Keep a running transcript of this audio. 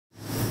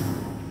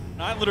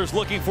Islanders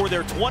looking for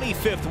their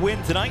 25th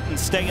win tonight and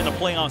stay in the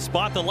playoff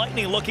spot. The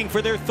Lightning looking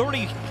for their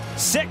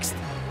 36th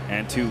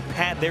and to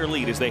pad their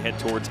lead as they head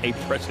towards a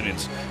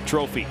President's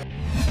Trophy.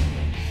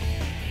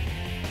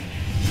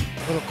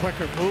 A little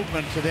quicker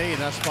movement today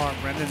thus far,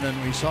 Brendan, than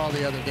we saw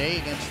the other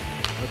day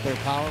with their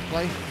power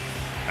play.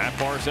 Matt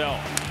Barzal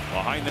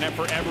behind the net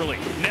for Everly.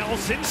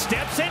 Nelson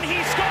steps in,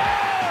 he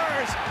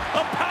scores!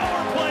 A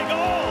power play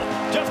goal!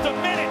 Just a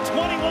minute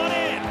 21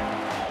 in.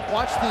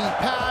 Watch the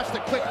pass, the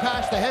quick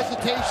pass, the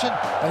hesitation,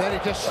 and then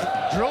he just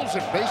drills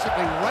it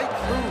basically right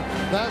through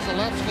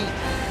Vasilevsky.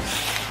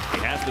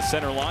 He has the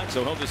center line,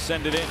 so he'll just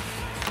send it in.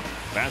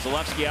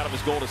 Vasilevsky out of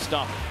his goal to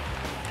stop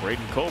it.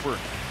 Braden Coburn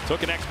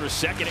took an extra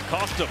second. It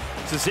cost him.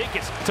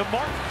 Cizikas to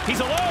Martin.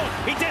 He's alone.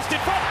 He dished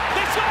in front.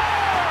 They score!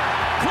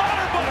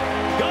 Clutterbuck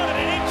got it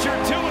an inch or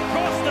two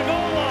across the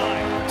goal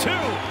line.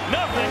 2-0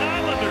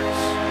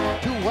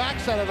 Islanders. 2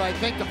 whacks at it, I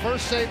think. The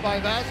first save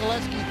by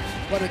Vasilevsky,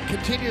 but it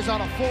continues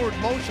on a forward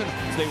motion.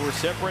 They were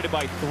separated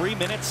by 3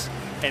 minutes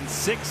and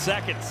 6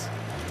 seconds.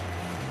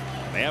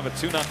 They have a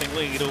 2-0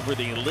 lead over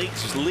the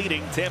Leafs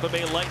leading Tampa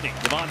Bay Lightning.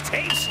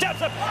 Devontae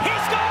steps up. He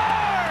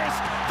scores!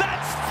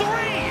 That's 3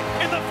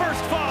 in the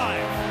first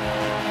 5.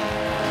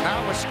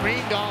 Now was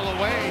screened all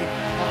the way.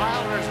 The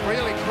Islanders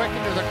really quick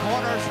into the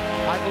corners.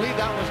 I believe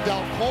that was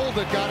Del Cole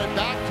that got it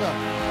back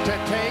to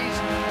Taze.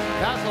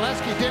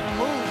 Vasilevsky didn't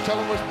move till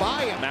it was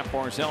by him. Matt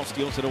Barzal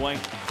steals it away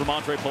from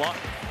Ondrej Palat.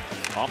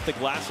 Off the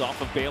glass,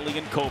 off of Bailey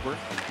and Coburn.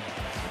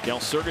 Mikhail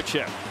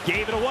Sergachev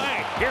gave it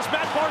away. Here's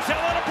Matt Barzal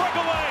on a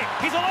breakaway.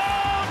 He's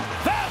alone.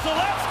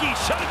 Vasilevsky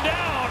shut him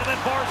down, and then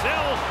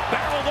Barzal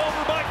barreled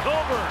over by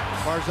Coburn.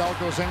 Barzal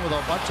goes in with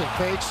a bunch of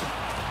fakes.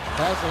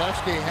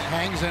 Vasilevsky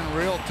hangs in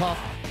real tough.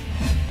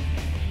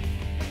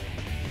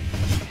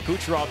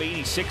 Kucherov,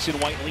 86 in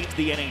white, leads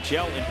the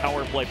NHL in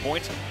power play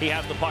points. He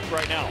has the puck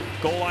right now.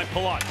 Goal line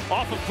Palat.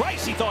 Off of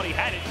Greiss, he thought he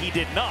had it. He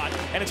did not.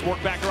 And it's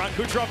worked back around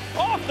Kucherov.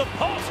 Off the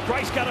post.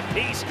 Greiss got a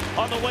piece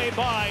on the way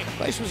by.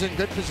 Greiss was in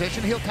good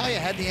position. He'll tell you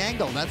had the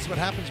angle. That's what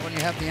happens when you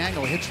have the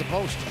angle. Hits the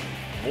post.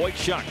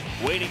 Wojciech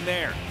waiting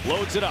there.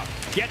 Loads it up.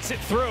 Gets it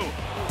through.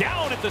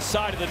 Down at the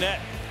side of the net.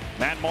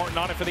 Matt Martin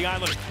on it for the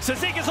Islanders.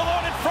 Cizikas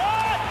alone in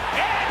front.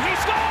 And he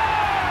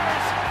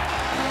scores!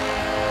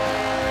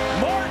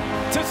 Martin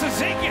to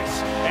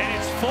Cizikas, and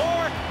it's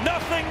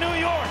 4-0 New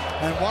York.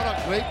 And what a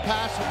great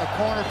pass in the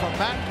corner from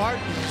Matt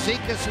Martin.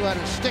 Cizikas, who had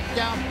a stick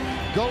down,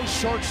 goes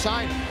short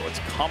side. So it's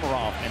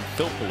Komarov and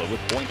Filppula with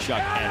Wojciech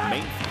and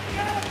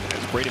Mayfield.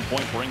 As Braden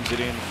Point brings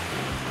it in,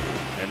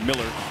 and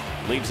Miller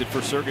leaves it for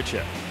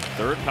Sergachev.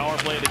 Third power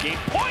play of the game.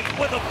 Point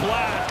with a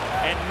blast,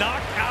 and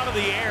knocked out of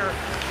the air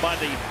by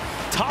the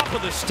top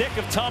of the stick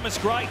of Thomas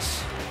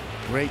Greiss.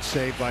 Great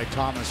save by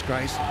Thomas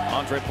Greiss.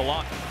 Ondrej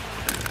Palat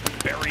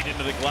buried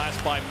into the glass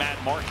by Matt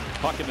Martin.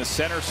 Puck in the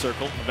center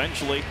circle,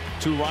 eventually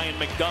to Ryan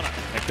McDonough.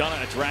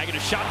 McDonough a drag and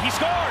a shot. He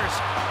scores!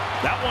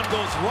 That one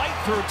goes right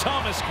through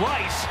Thomas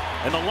Greiss,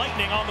 and the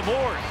Lightning on the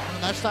board.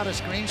 And that's not a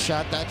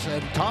screenshot. That's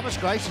Thomas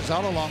Greiss is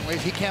out a long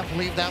ways. He can't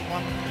believe that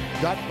one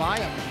got by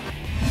him.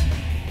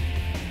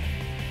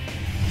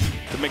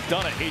 To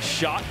McDonough, his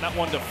shot. That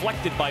one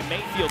deflected by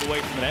Mayfield away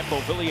from the net.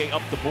 Beauvillier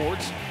up the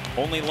boards.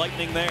 Only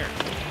Lightning there.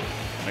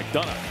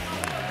 McDonough.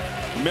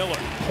 Miller,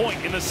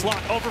 Point in the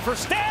slot, over for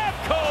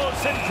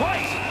Stamkos, and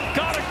Greiss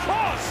got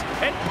across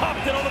and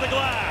popped it over the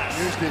glass.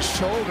 Used his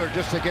shoulder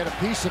just to get a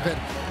piece of it.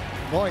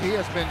 Boy, he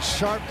has been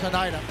sharp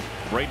tonight.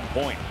 Braden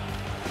Point.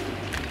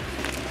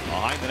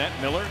 Behind the net,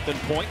 Miller, then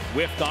Point,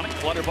 whiffed on it.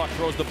 Clutterbuck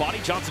throws the body.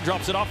 Johnson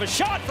drops it off. A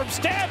shot from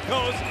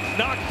Stamkos,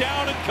 knocked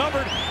down and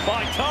covered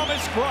by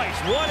Thomas Greiss.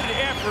 What an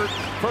effort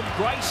from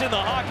Greiss in the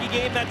hockey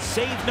game. That's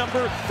save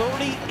number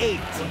 38.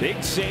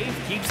 Big save,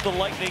 keeps the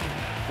Lightning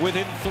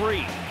within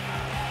 3.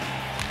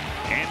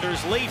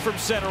 Anders Lee from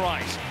center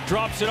ice.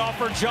 Drops it off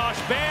for Josh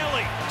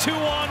Bailey.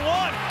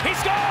 2-on-1. He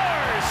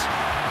scores!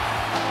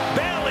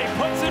 Bailey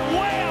puts it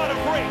way out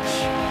of reach.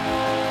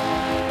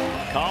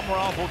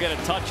 Komarov will get a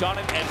touch on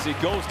it as it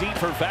goes deep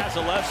for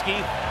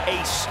Vasilevsky.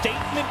 A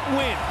statement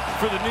win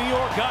for the New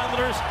York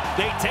Islanders.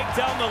 They take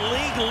down the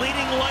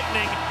league-leading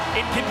Lightning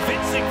in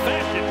convincing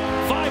fashion.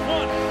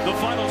 5-1, the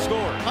final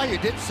score. Well, you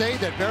did say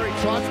that Barry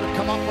Trotz would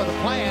come up with a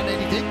plan,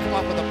 and he did come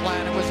up with a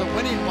plan. It was a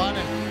winning one,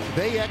 and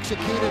they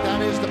executed,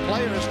 that is, the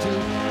players, to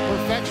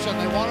perfection.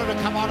 They wanted to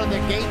come out of the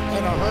gate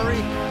in a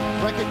hurry,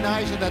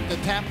 recognizing that the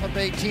Tampa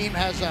Bay team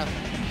has a,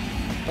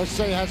 let's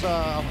say, has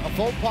a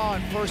faux pas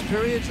in first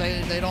periods.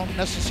 They don't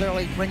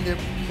necessarily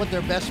put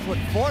their best foot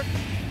forward.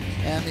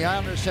 And the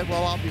Islanders said,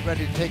 well, I'll be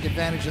ready to take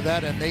advantage of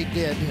that, and they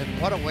did. And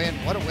what a win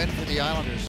for the Islanders.